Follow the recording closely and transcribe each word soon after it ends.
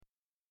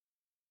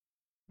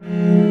Hello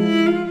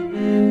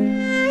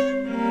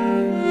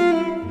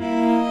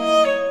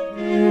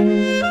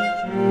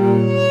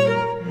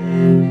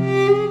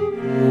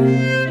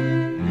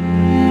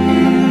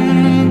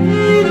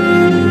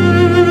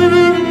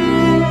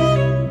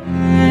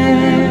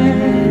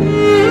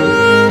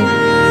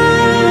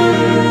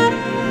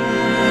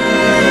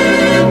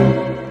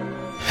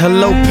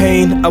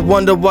pain, I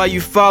wonder why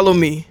you follow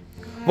me.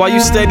 Why you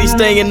steady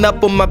staying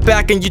up on my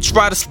back and you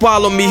try to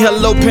swallow me.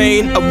 Hello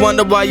pain, I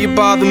wonder why you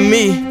bother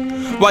me.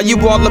 Why you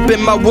all up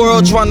in my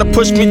world trying to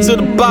push me to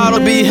the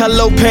bottom? Be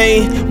hello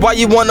pain, why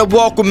you wanna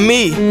walk with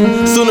me?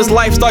 Soon as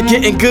life start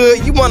getting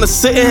good, you wanna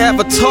sit and have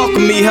a talk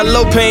with me.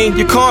 Hello pain,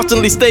 you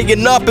constantly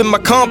staying up in my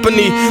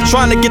company,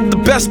 trying to get the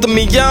best of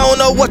me. I don't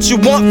know what you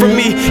want from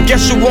me.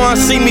 Guess you wanna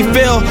see me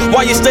fail,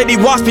 why you steady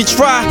watch me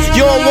try?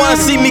 You don't wanna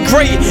see me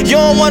great, you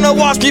don't wanna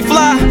watch me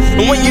fly.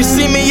 And when you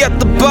see me at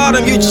the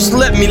bottom, you just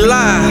let me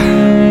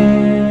lie.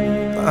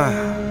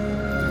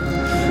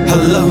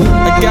 Hello,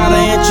 I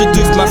gotta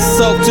introduce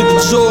myself to the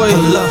joy.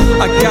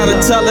 Hello, I gotta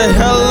tell it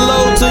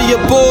hello to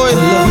your boy.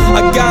 Hello,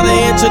 I gotta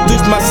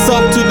introduce myself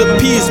to the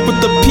peace, but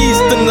the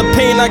peace and the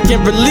pain I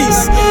can't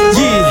release.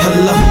 Yeah,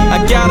 hello, I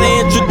gotta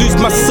introduce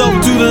myself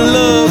to the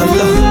love.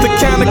 Hello, the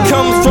kind that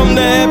comes from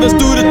the heavens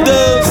through the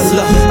doves.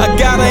 Hello, I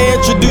gotta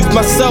introduce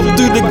myself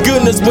through the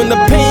goodness. When the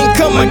pain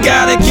come, I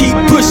gotta keep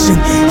pushing.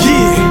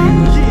 Yeah.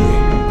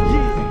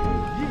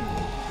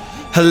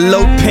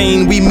 Hello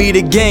pain, we meet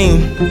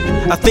again.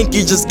 I think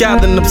you just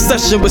got an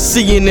obsession with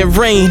seeing it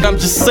rain. I'm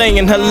just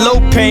saying,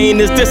 hello pain,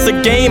 is this a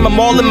game? I'm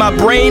all in my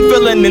brain,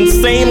 feeling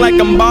insane, like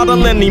I'm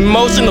bottling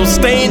emotional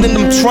stain, and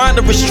I'm trying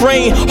to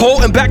restrain,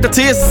 holding back the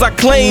tears as I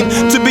claim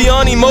to be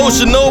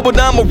unemotional, but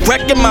I'm a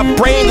wreck in my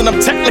brain, and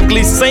I'm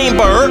technically sane,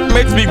 but hurt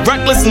makes me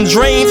reckless and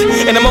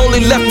drained, and I'm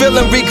only left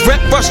feeling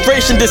regret,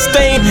 frustration,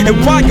 disdain. And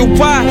why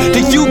do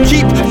you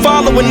keep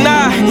following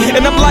I?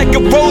 And I'm like a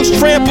rose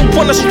trampled,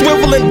 wanna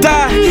shrivel and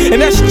die.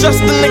 And that's just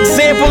an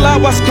example how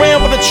I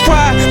scramble to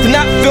try to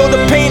not feel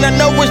the pain. I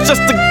know it's just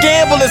a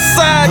gamble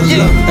inside.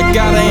 Yeah, I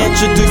gotta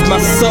introduce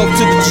myself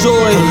to the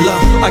joy.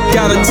 I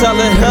gotta tell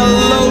it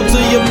hello to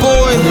your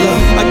boy.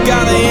 I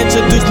gotta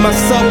introduce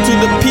myself to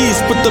the peace,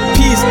 but the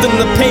peace and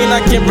the pain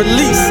I can't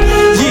release.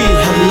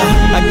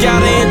 Yeah, I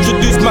gotta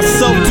introduce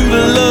myself to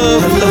the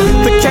love,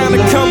 the kind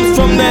that comes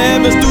from the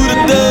heavens through the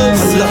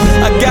doves.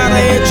 I gotta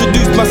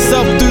introduce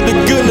myself through the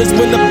goodness.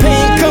 When the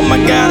pain come,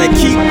 I gotta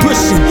keep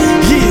pushing.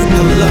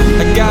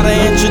 I gotta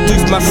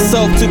introduce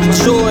myself to the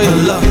joy.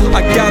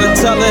 I gotta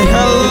tell it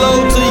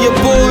hello to your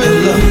boy.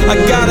 I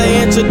gotta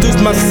introduce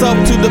myself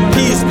to the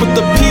peace, but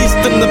the peace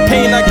and the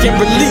pain I can't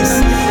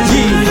release.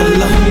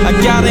 Yeah, I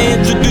gotta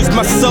introduce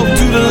myself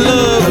to the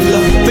love,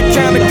 the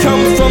kind that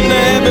comes from the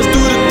heavens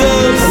through the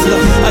doves.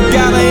 I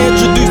gotta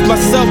introduce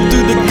myself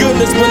through the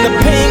goodness. When the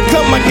pain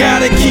come, I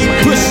gotta keep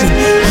pushing.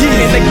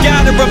 Yeah, and I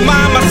gotta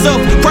remind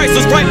myself Christ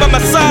was right by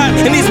my side,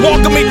 and He's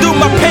walking me through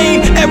my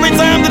pain every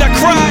time that I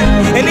cry.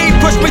 And He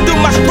pushed me through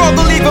my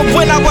struggle even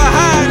when I was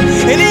high,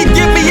 and He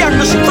give me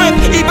extra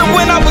strength even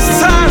when I was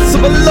tired. So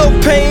hello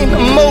pain,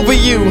 I'm over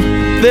you.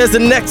 There's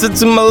an exit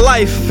to my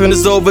life and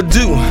it's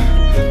overdue.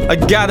 I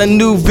got a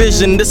new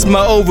vision, this is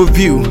my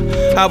overview.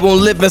 I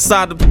won't live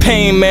inside the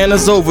pain, man,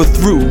 it's over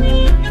through.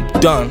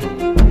 Done.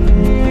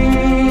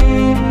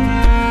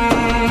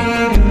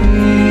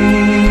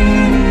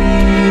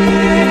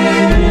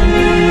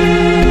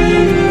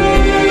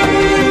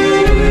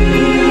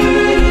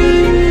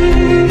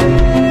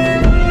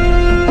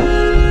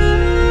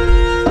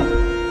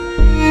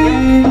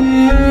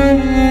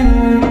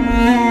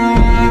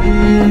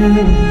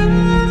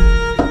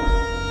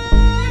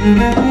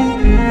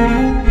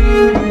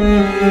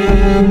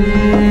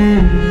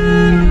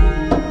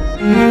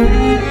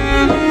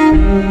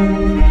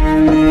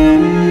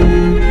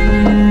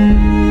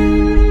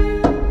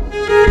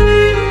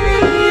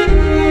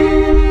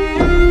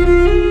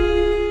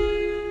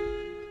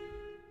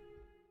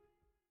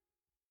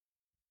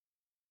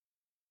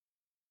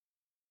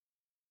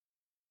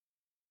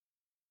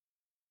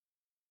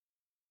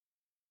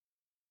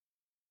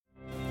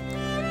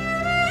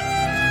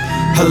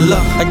 Hello,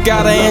 I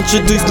gotta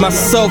introduce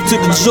myself to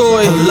the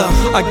joy.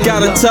 I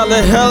gotta tell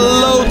it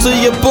hello to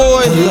your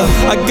boy.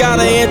 I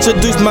gotta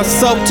introduce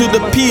myself to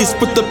the peace,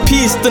 but the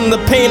peace and the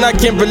pain I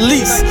can't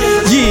release.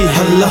 Yeah,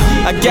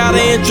 I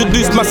gotta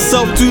introduce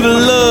myself to the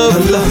love,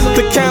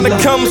 the kind that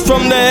comes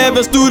from the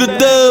heavens through the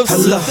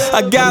doves.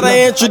 I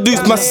gotta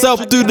introduce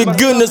myself through the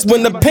goodness.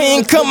 When the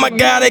pain come, I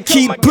gotta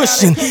keep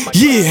pushing.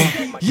 Yeah.